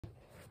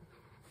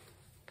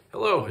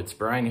Hello, it's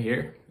Brian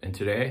here, and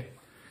today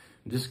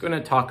I'm just going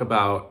to talk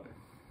about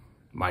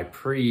my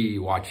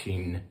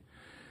pre-watching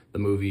the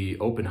movie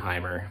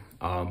Oppenheimer.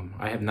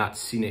 I have not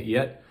seen it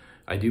yet.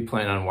 I do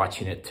plan on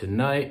watching it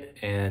tonight,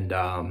 and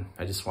I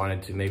just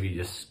wanted to maybe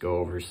just go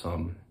over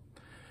some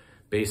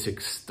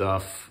basic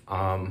stuff,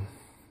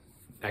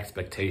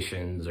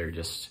 expectations, or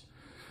just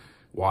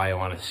why I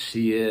want to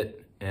see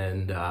it,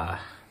 and the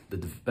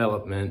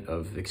development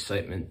of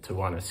excitement to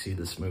want to see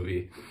this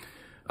movie.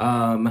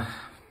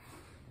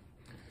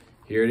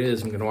 Here it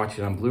is. I'm gonna watch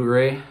it on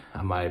Blu-ray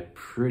on my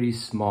pretty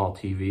small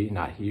TV,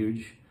 not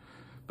huge,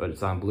 but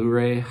it's on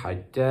Blu-ray, high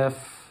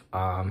def.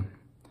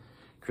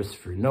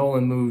 Christopher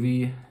Nolan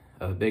movie,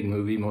 a big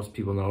movie. Most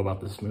people know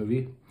about this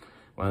movie.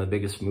 One of the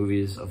biggest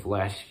movies of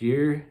last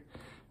year.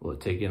 Will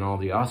it take in all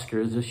the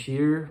Oscars this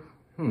year?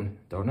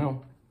 Don't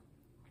know.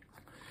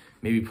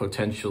 Maybe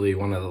potentially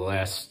one of the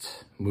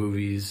last film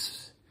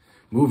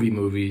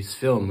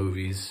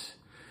movies,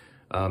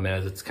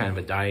 as it's kind of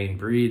a dying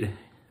breed.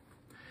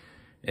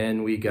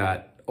 And we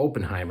got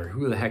Oppenheimer.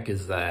 Who the heck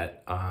is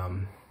that?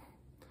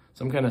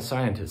 Some kind of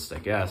scientist, I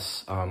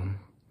guess.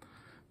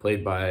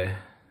 Played by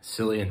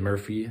Cillian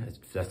Murphy,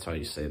 if that's how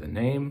you say the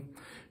name.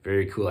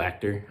 Very cool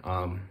actor.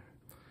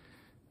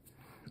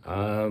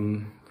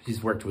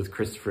 He's worked with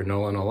Christopher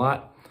Nolan a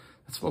lot.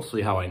 That's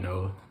mostly how I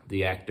know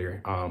the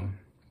actor.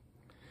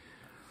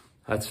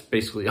 That's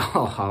basically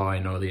all how I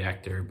know the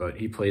actor, but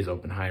he plays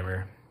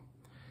Oppenheimer.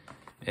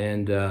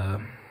 And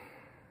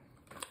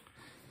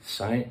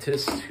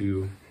scientist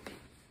who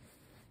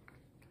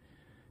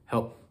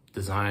helped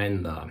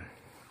design the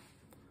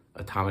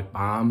atomic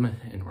bomb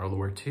in World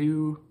War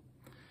II.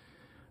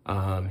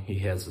 He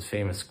has the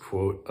famous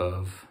quote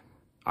of,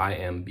 "I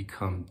am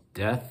become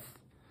death."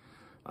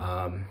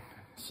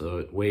 So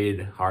it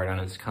weighed hard on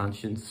his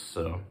conscience,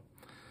 so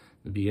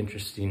it'd be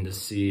interesting to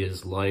see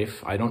his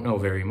life. I don't know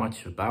very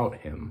much about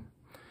him.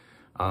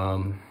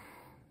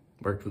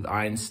 Worked with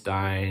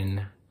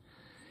Einstein.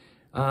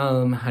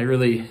 I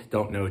really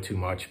don't know too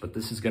much, but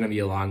this is going to be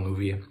a long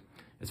movie.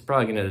 It's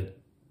probably going to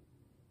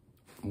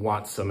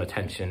want some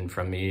attention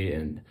from me,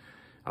 and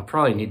I'll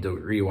probably need to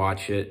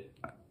rewatch it.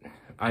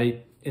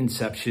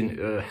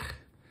 Inception,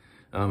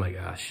 oh my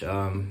gosh,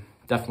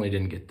 definitely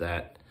didn't get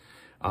that.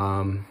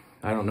 I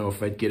don't know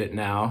if I'd get it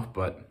now,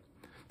 but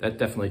that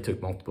definitely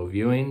took multiple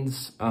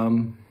viewings.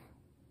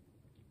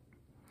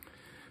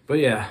 But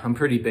yeah, I'm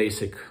pretty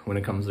basic when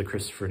it comes to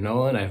Christopher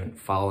Nolan. I haven't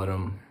followed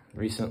him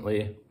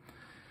recently.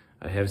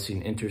 I have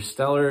seen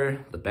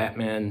Interstellar, the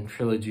Batman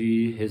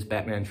trilogy, his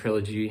Batman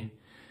trilogy,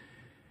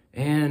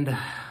 and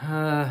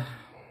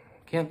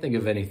can't think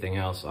of anything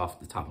else off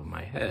the top of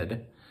my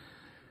head.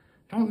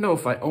 Don't know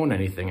if I own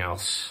anything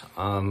else,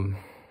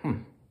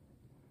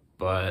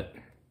 but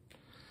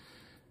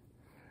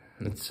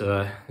it's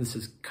this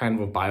is kind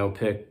of a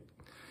biopic.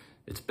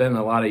 It's been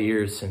a lot of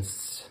years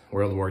since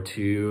World War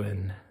II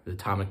and the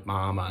atomic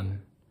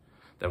bomb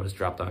that was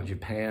dropped on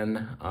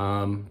Japan,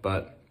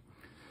 but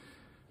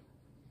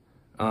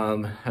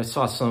I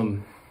saw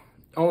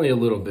only a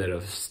little bit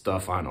of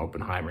stuff on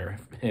Oppenheimer,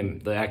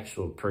 the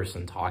actual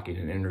person talking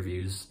in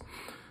interviews.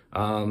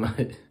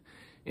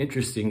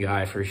 Interesting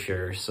guy for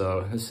sure.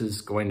 So this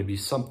is going to be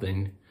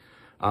something.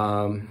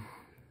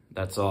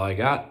 That's all I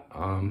got.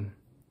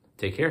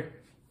 Take care.